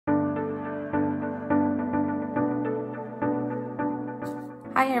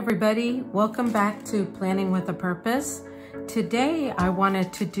Hi everybody, welcome back to Planning with a Purpose. Today I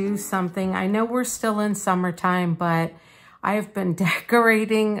wanted to do something. I know we're still in summertime, but I have been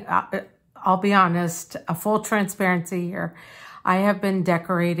decorating, I'll be honest, a full transparency here. I have been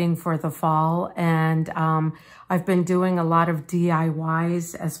decorating for the fall, and I've been doing a lot of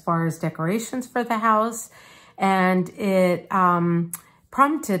DIYs as far as decorations for the house, and it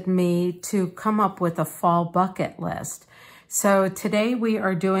prompted me to come up with a fall bucket list. So today we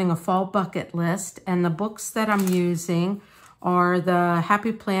are doing a fall bucket list, and the books that I'm using are the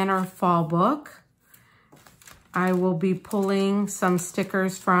Happy Planner Fall Book. I will be pulling some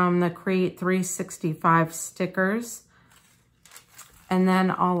stickers from the Create 365 stickers. And then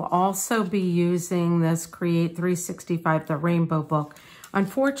I'll also be using this Create 365, the Rainbow Book.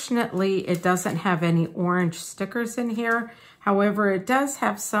 Unfortunately, it doesn't have any orange stickers in here. However, it does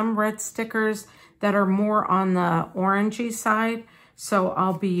have some red stickers that are more on the orangey side, so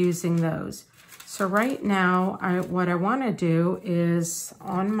I'll be using those. So right now, what I want to do is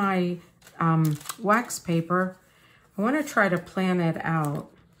on my wax paper, I want to try to plan it out.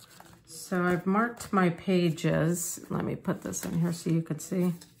 So I've marked my pages. Let me put this in here so you can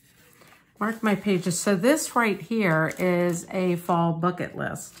see. Mark my pages. So this right here is a fall bucket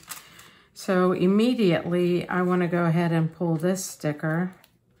list. So immediately I want to go ahead and pull this sticker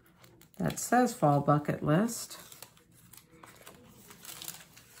that says Fall Bucket List.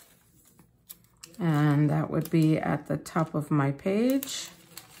 And that would be at the top of my page.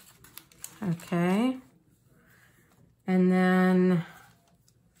 Okay. And then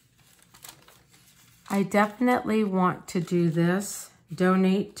I definitely want to do this,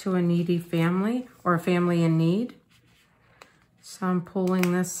 donate to a needy family or a family in need. So I'm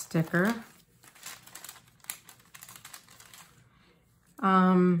pulling this sticker.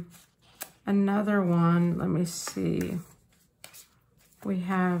 Another one, let me see. We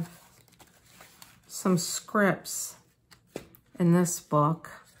have some scripts in this book.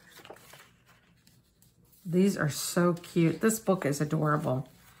 These are so cute. This book is adorable.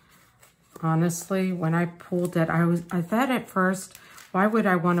 Honestly, when I pulled it, I thought at first, why would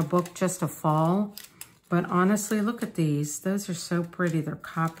I want a book just a fall? But honestly, look at these. Those are so pretty. They're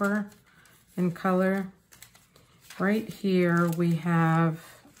copper in color. Right here we have,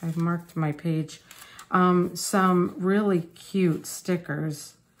 I've marked my page, some really cute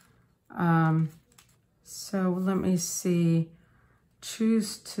stickers. So let me see.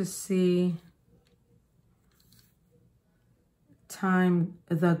 Choose to see time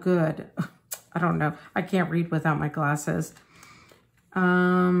the good. I don't know. I can't read without my glasses.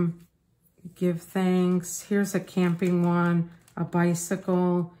 Give thanks. Here's a camping one, a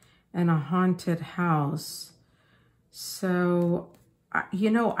bicycle, and a haunted house. So, you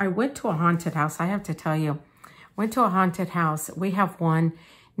know, I went to a haunted house. I have to tell you, went to a haunted house. We have one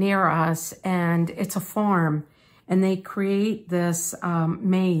near us, and it's a farm, and they create this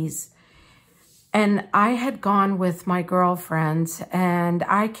maze. And I had gone with my girlfriends, and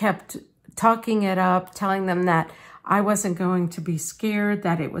I kept talking it up, telling them that I wasn't going to be scared,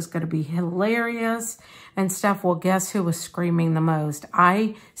 that it was going to be hilarious and stuff. Well, guess who was screaming the most?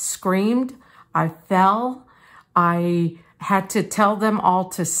 I screamed. I fell. I had to tell them all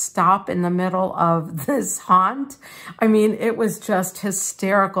to stop in the middle of this haunt. I mean, it was just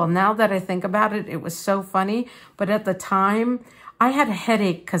hysterical. Now that I think about it, it was so funny. But at the time, I had a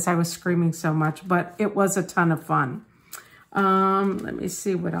headache because I was screaming so much, but it was a ton of fun. Let me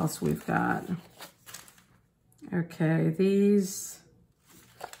see what else we've got. Okay, these,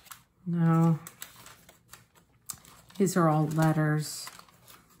 no, these are all letters.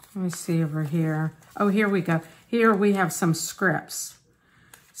 Let me see over here. Oh, here we go. Here we have some scripts.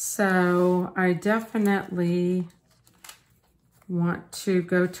 So I definitely want to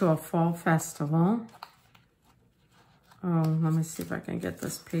go to a fall festival. Oh, let me see if I can get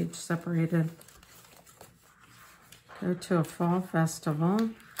this page separated. Go to a fall festival.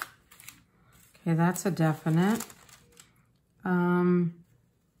 Okay, that's a definite. And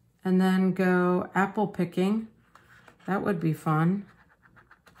then go apple picking. That would be fun.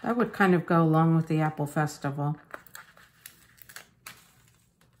 That would kind of go along with the apple festival.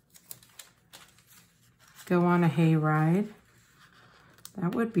 Go on a hayride.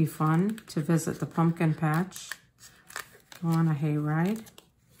 That would be fun to visit the pumpkin patch. Go on a hayride.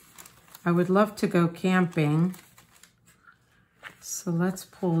 I would love to go camping. So let's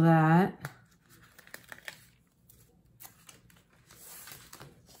pull that.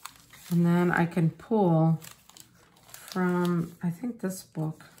 And then I can pull from, I think this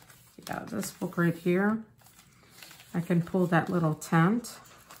book. Yeah, this book right here. I can pull that little tent.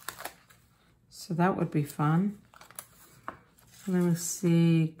 So that would be fun. Let me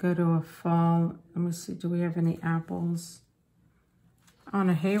see, go to a fall. Let me see, do we have any apples? On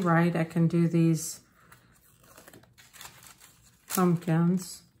a hayride, I can do these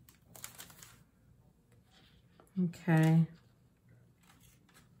pumpkins. Okay.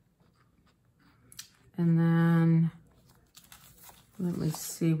 And then, let me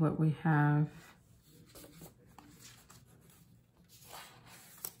see what we have.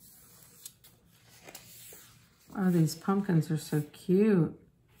 Oh, these pumpkins are so cute.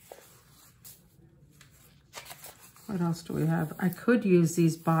 What else do we have? I could use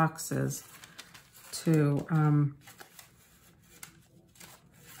these boxes to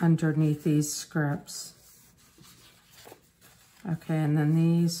underneath these scripts. Okay, and then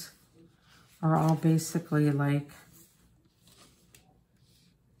these are all basically like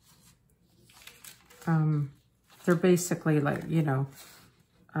they're basically like, you know,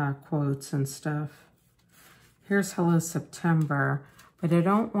 quotes and stuff. Here's Hello September, but I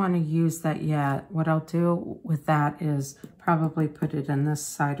don't want to use that yet. What I'll do with that is probably put it in this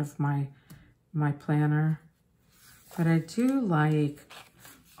side of my planner. But I do like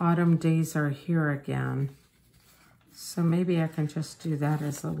Autumn Days Are Here Again. So maybe I can just do that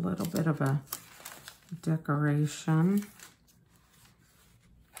as a little bit of a decoration.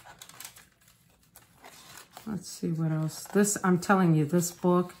 Let's see what else. This, I'm telling you, this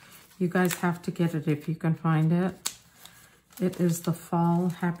book, you guys have to get it if you can find it. It is the Fall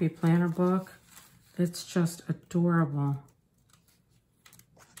Happy Planner book. It's just adorable.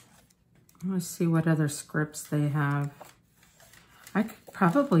 Let's see what other scripts they have. I could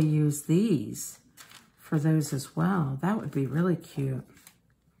probably use these for those as well. That would be really cute.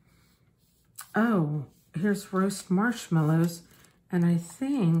 Oh, here's roast marshmallows. And I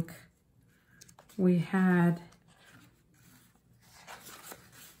think we had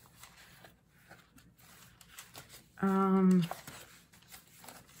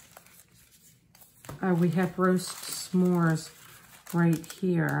we have roast s'mores right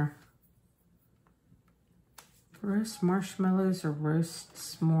here. Roast marshmallows or roast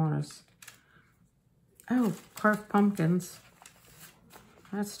s'mores? Oh, carved pumpkins.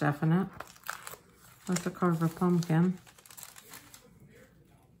 That's definite. Let's carve a pumpkin.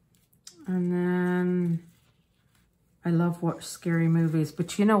 And then I love watch scary movies,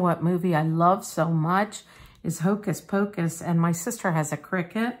 but you know what movie I love so much is Hocus Pocus, and my sister has a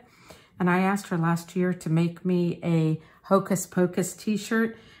Cricut, and I asked her last year to make me a Hocus Pocus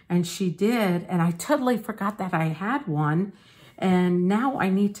t-shirt, and she did, and I totally forgot that I had one, and now I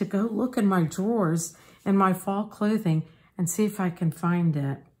need to go look in my drawers in my fall clothing and see if I can find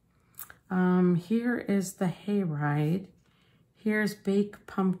it. Here is the hayride. Here's baked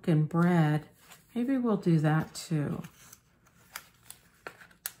pumpkin bread. Maybe we'll do that too.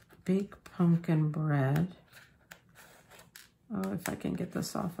 Baked pumpkin bread. Oh, if I can get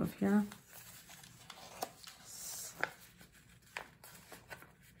this off of here.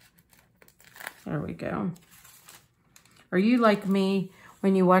 There we go. Are you like me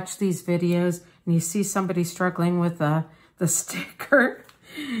when you watch these videos and you see somebody struggling with the sticker?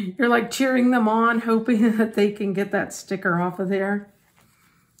 You're like cheering them on, hoping that they can get that sticker off of there.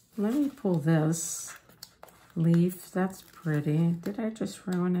 Let me pull this leaf. That's pretty. Did I just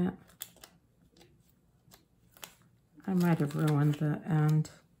ruin it? I might have ruined the end.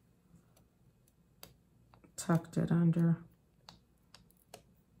 Tucked it under.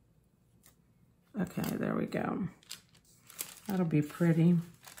 Okay, there we go. That'll be pretty.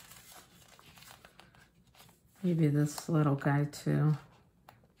 Maybe this little guy too.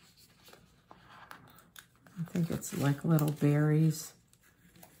 I think it's like little berries.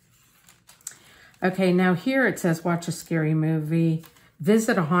 Okay, now here it says watch a scary movie,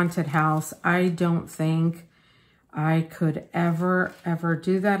 visit a haunted house. I don't think I could ever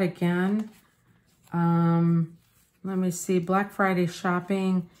do that again. Let me see, Black Friday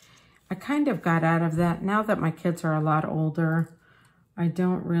shopping. I kind of got out of that. Now that my kids are a lot older, I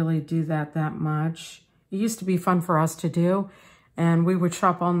don't really do that much. It used to be fun for us to do, and we would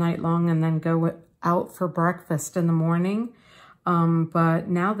shop all night long and then go out for breakfast in the morning. But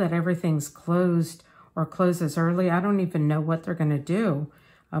now that everything's closed or closes early, I don't even know what they're gonna do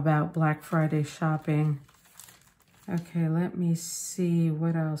about Black Friday shopping. Okay, let me see,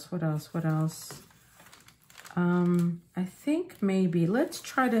 what else? I think maybe, let's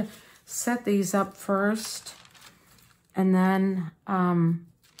try to set these up first and then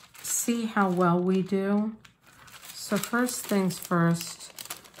see how well we do. So first things first,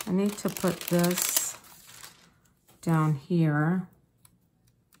 I need to put this down here.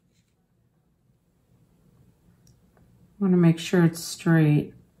 I want to make sure it's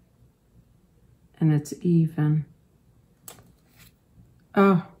straight and it's even.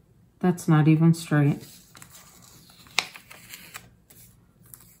 Oh, that's not even straight.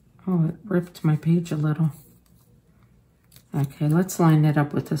 Oh, it ripped my page a little. Okay, let's line it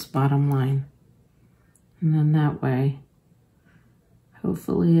up with this bottom line. And then that way,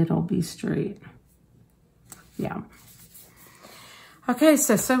 hopefully it'll be straight. Yeah. Okay,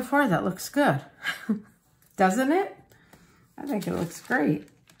 so far that looks good. Doesn't it? I think it looks great.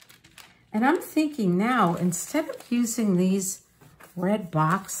 And I'm thinking now, instead of using these red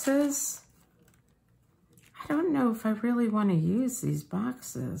boxes, I don't know if I really want to use these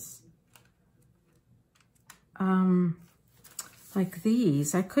boxes. Like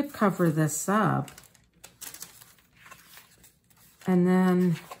these, I could cover this up. And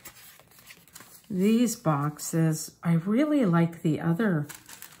then these boxes, I really like the other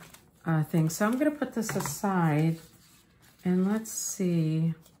thing. So I'm going to put this aside and let's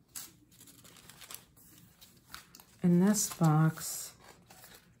see. In this box,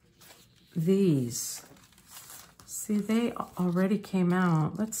 these. See, they already came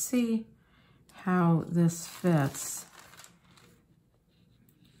out. Let's see how this fits.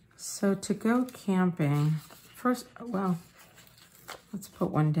 So to go camping, first, well, let's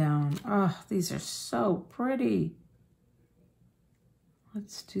put one down. Oh, these are so pretty.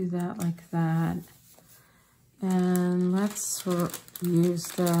 Let's do that like that. And let's use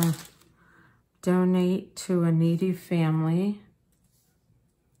the donate to a needy family.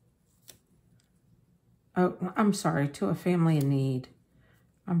 Oh, I'm sorry, to a family in need.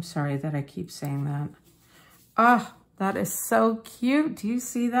 I'm sorry that I keep saying that. Oh, that is so cute. Do you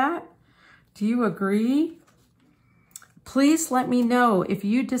see that? Do you agree? Please let me know if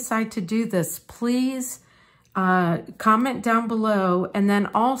you decide to do this. Please comment down below, and then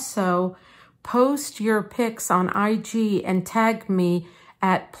also post your pics on IG and tag me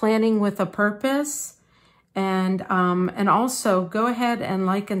at Planning with a Purpose. And also go ahead and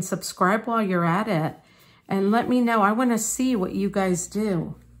like and subscribe while you're at it. And let me know. I want to see what you guys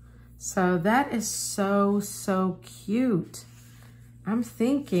do. So that is so, so cute. I'm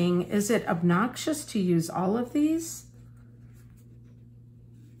thinking, is it obnoxious to use all of these?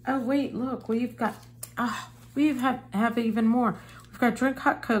 Oh, wait, look, we've got, we have even more. We've got drink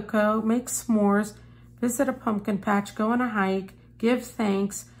hot cocoa, make s'mores, visit a pumpkin patch, go on a hike, give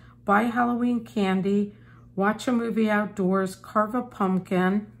thanks, buy Halloween candy, watch a movie outdoors, carve a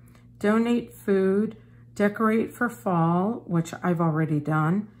pumpkin, donate food, decorate for fall, which I've already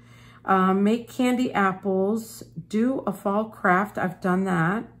done, make candy apples, do a fall craft. I've done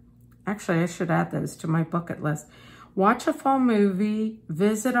that. Actually, I should add those to my bucket list. Watch a fall movie,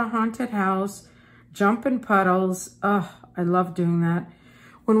 visit a haunted house, jump in puddles. Oh, I love doing that.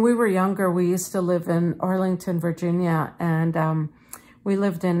 When we were younger, we used to live in Arlington, Virginia, and we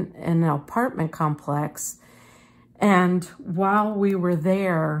lived in an apartment complex. And while we were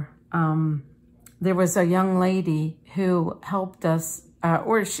there, there was a young lady who helped us,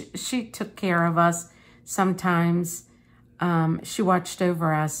 or she took care of us sometimes. She watched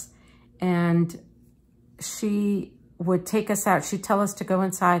over us, and she would take us out. She'd tell us to go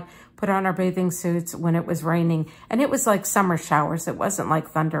inside, put on our bathing suits when it was raining. And it was like summer showers. It wasn't like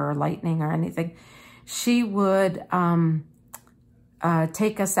thunder or lightning or anything. She would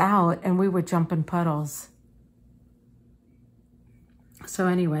take us out, and we would jump in puddles. So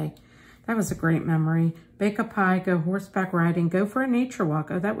anyway, that was a great memory. Bake a pie, go horseback riding, go for a nature walk.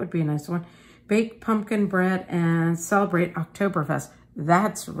 Oh, that would be a nice one. Bake pumpkin bread and celebrate Oktoberfest.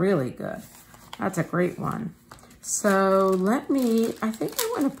 That's really good. That's a great one. So I think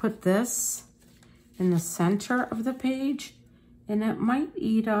I want to put this in the center of the page, and it might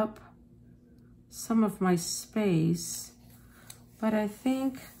eat up some of my space, but I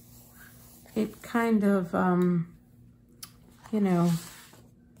think it kind of, you know,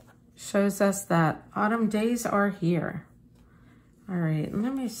 shows us that autumn days are here. All right,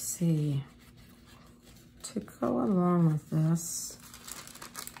 let me see. To go along with this,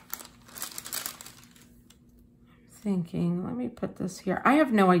 thinking, let me put this here. I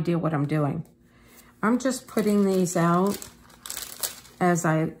have no idea what I'm doing. I'm just putting these out as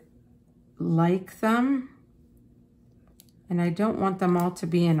I like them. And I don't want them all to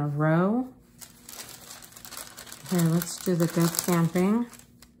be in a row. Here, let's do the go camping.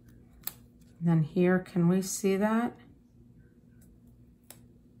 And then here, can we see that?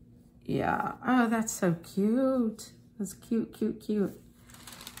 Yeah. Oh, that's so cute. That's cute, cute, cute.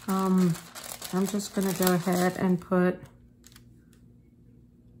 I'm just going to go ahead and put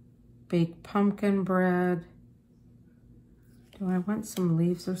baked pumpkin bread. Do I want some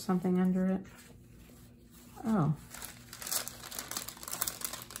leaves or something under it? Oh.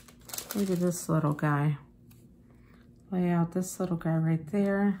 Maybe this little guy. lay out this little guy right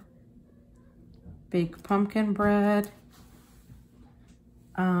there. Bake pumpkin bread.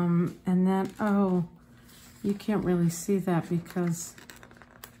 And then, oh, you can't really see that because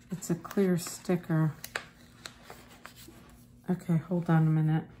it's a clear sticker. Okay, hold on a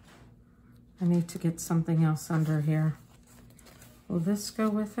minute. I need to get something else under here. Will this go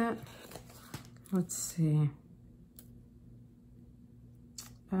with it? Let's see.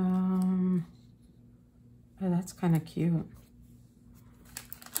 Oh, that's kind of cute.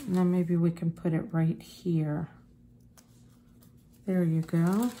 And then maybe we can put it right here. There you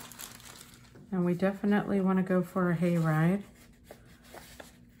go. And we definitely want to go for a hayride.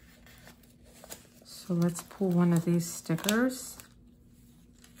 So let's pull one of these stickers.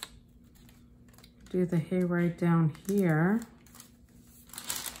 Do the hayride down here.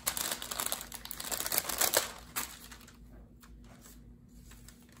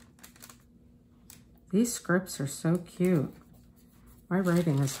 These scripts are so cute. My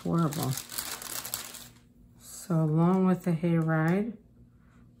writing is horrible. So along with the hayride,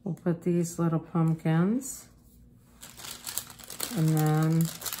 we'll put these little pumpkins. And then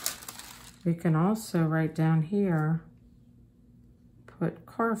we can also write down here, put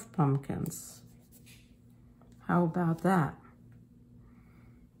carved pumpkins. How about that?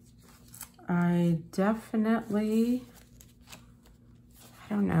 I definitely,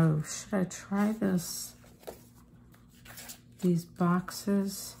 I don't know, should I try this? These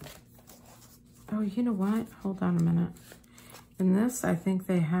boxes. Oh, you know what? Hold on a minute. In this, I think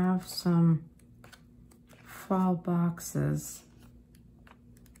they have some fall boxes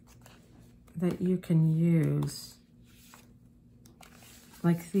that you can use.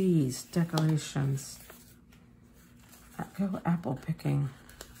 Like these decorations. Go apple picking.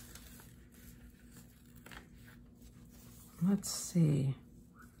 Let's see.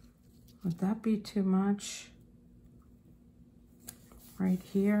 Would that be too much? Right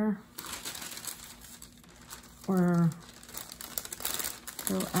here? Or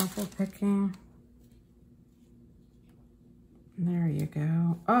go apple picking? There you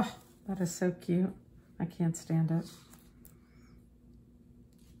go. Oh, that is so cute. I can't stand it.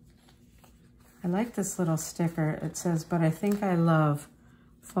 I like this little sticker. It says, but I think I love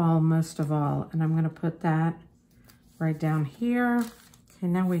fall most of all. And I'm going to put that right down here. Okay,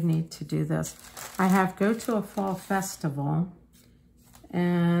 now we need to do this. I have go to a fall festival.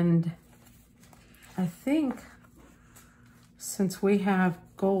 And I think since we have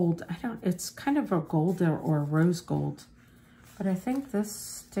gold, it's kind of a gold or rose gold. But I think this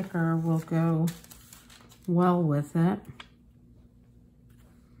sticker will go well with it.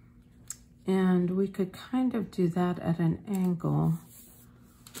 And we could kind of do that at an angle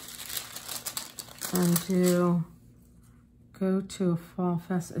and do go to a fall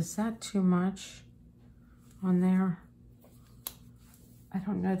fest. Is that too much on there? I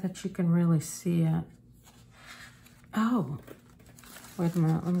don't know that you can really see it. Oh, wait a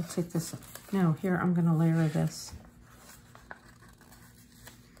minute. Let me take this. No, here, I'm going to layer this.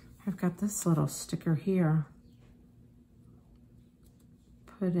 I've got this little sticker here.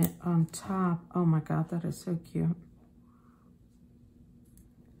 Put it on top. Oh my God, that is so cute.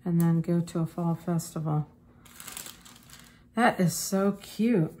 And then go to a fall festival. That is so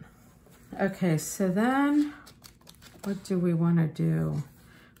cute. Okay, so then what do we want to do?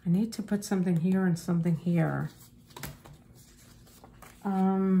 I need to put something here and something here.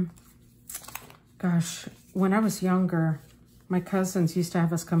 Gosh, when I was younger, my cousins used to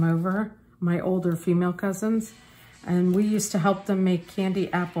have us come over, my older female cousins, and we used to help them make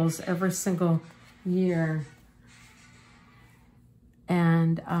candy apples every single year.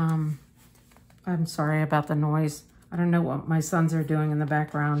 And I'm sorry about the noise. I don't know what my sons are doing in the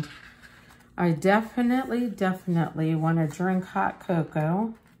background. I definitely want to drink hot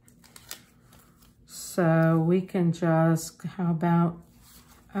cocoa. So we can just, how about,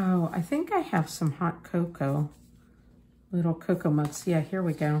 oh, I think I have some hot cocoa. Little cocoa mugs. Yeah, here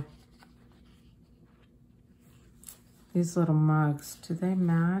we go. These little mugs, do they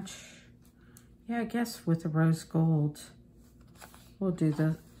match? Yeah, I guess with the rose gold. We'll do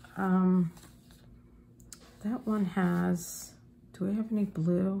the, that one has, do we have any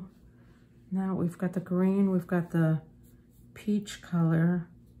blue? No, we've got the green, we've got the peach color,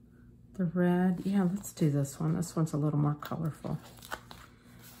 the red. Yeah, let's do this one. This one's a little more colorful.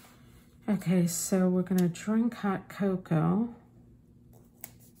 Okay, so we're gonna drink hot cocoa.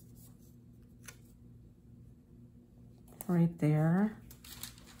 Right there.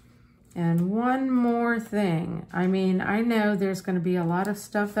 And one more thing. I mean, I know there's going to be a lot of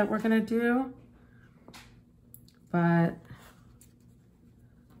stuff that we're going to do, but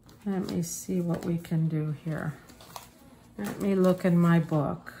let me see what we can do here. Let me look in my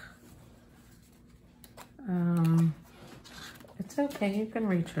book. It's okay, you can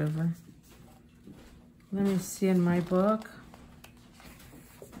reach over. Let me see in my book.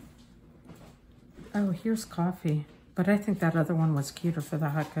 Oh, here's coffee. But I think that other one was cuter for the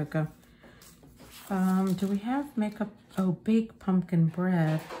hot cocoa. Do we have makeup? Oh, baked pumpkin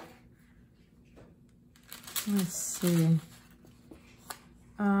bread. Let's see.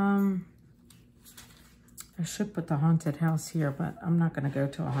 I should put the haunted house here, but I'm not going to go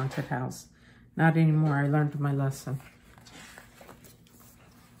to a haunted house. Not anymore. I learned my lesson.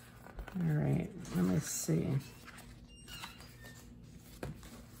 All right, let me see.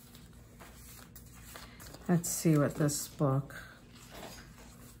 Let's see what this book.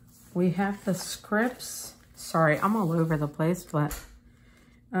 We have the scripts. Sorry, I'm all over the place, but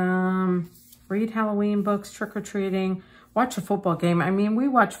read Halloween books, trick-or-treating, watch a football game. I mean, we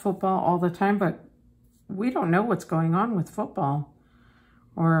watch football all the time, but we don't know what's going on with football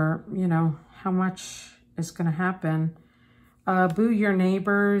or, you know, how much is going to happen. Boo your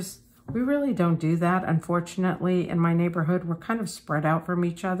neighbors. We really don't do that, unfortunately. In my neighborhood, we're kind of spread out from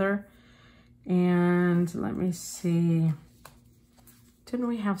each other. And let me see. Didn't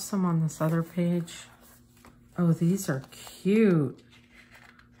we have some on this other page? Oh, these are cute.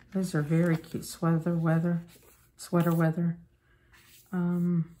 Those are very cute. Sweater weather.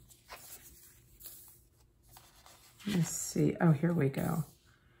 Let's see. Oh, here we go.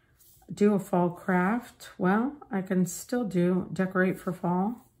 Do a fall craft. Well, I can still do decorate for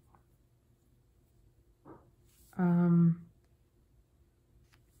fall.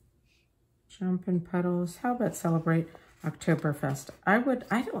 Jump in puddles. How about celebrate Oktoberfest?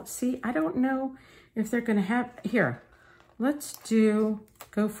 I don't know if they're going to have, here, let's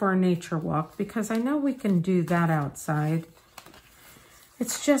go for a nature walk because I know we can do that outside.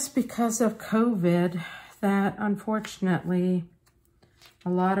 It's just because of COVID that unfortunately a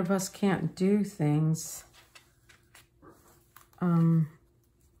lot of us can't do things. I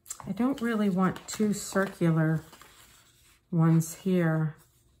don't really want two circular ones here.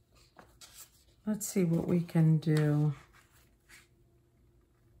 Let's see what we can do.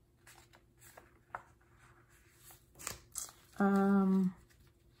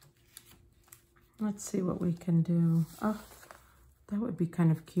 Let's see what we can do. Oh, that would be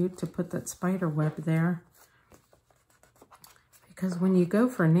kind of cute to put that spider web there. Because when you go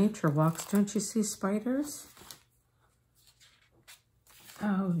for nature walks, don't you see spiders?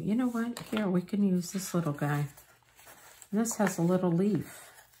 Oh, you know what? Here, we can use this little guy. This has a little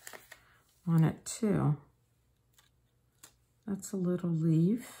leaf on it too. That's a little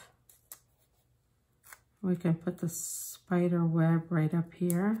leaf. We can put the spider web right up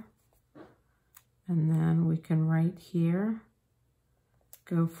here. And then we can right here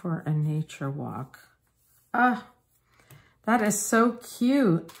go for a nature walk. Ah, that is so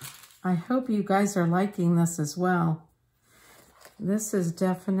cute. I hope you guys are liking this as well. This is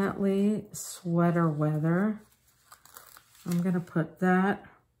definitely sweater weather. I'm gonna put that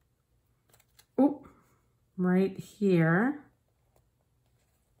right here.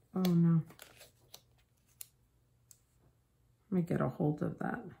 Oh no. Let me get a hold of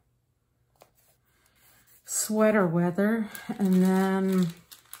that. Sweater weather, and then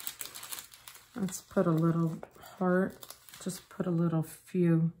let's put a little heart, just put a little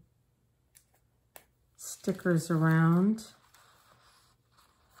few stickers around.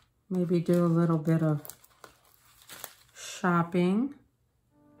 Maybe do a little bit of shopping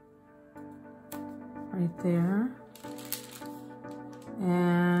right there.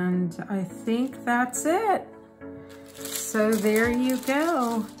 And I think that's it. So there you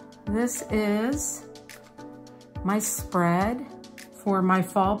go. This is my spread for my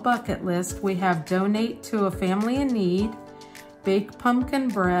fall bucket list. We have donate to a family in need, bake pumpkin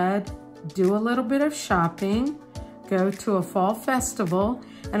bread, do a little bit of shopping, go to a fall festival.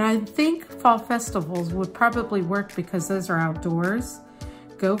 And I think fall festivals would probably work because those are outdoors.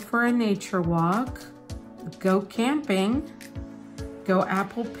 Go for a nature walk, go camping, go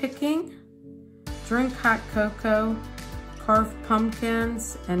apple picking, drink hot cocoa, carve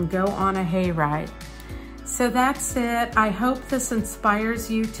pumpkins, and go on a hayride. So that's it. I hope this inspires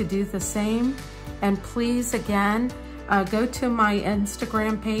you to do the same. And please, again, go to my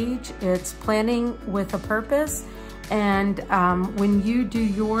Instagram page. It's Planning with a Purpose. And when you do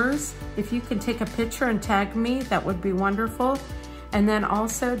yours, if you can take a picture and tag me, that would be wonderful. And then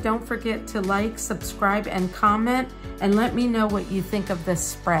also don't forget to like, subscribe, and comment, and let me know what you think of this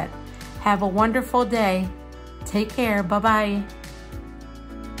spread. Have a wonderful day. Take care. Bye-bye.